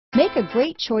Make a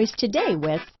great choice today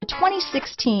with the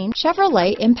 2016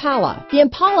 Chevrolet Impala. The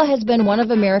Impala has been one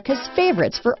of America's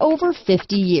favorites for over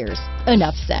 50 years.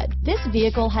 Enough said. This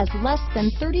vehicle has less than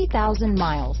 30,000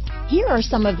 miles. Here are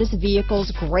some of this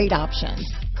vehicle's great options: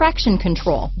 traction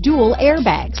control, dual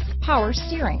airbags, power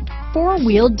steering,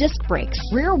 four-wheel disc brakes,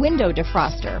 rear window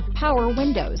defroster, power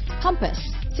windows, compass,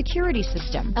 security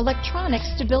system, electronic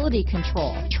stability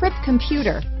control, trip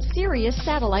computer, Sirius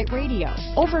satellite radio,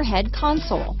 overhead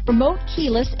console, remote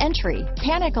keyless entry,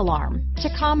 panic alarm,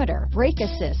 tachometer, brake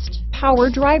assist, power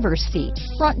driver's seat,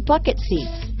 front bucket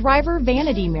seats, driver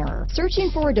vanity mirror.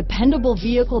 Searching for a dependable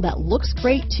vehicle that looks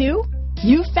great too?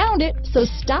 You found it, so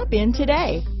stop in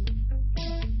today.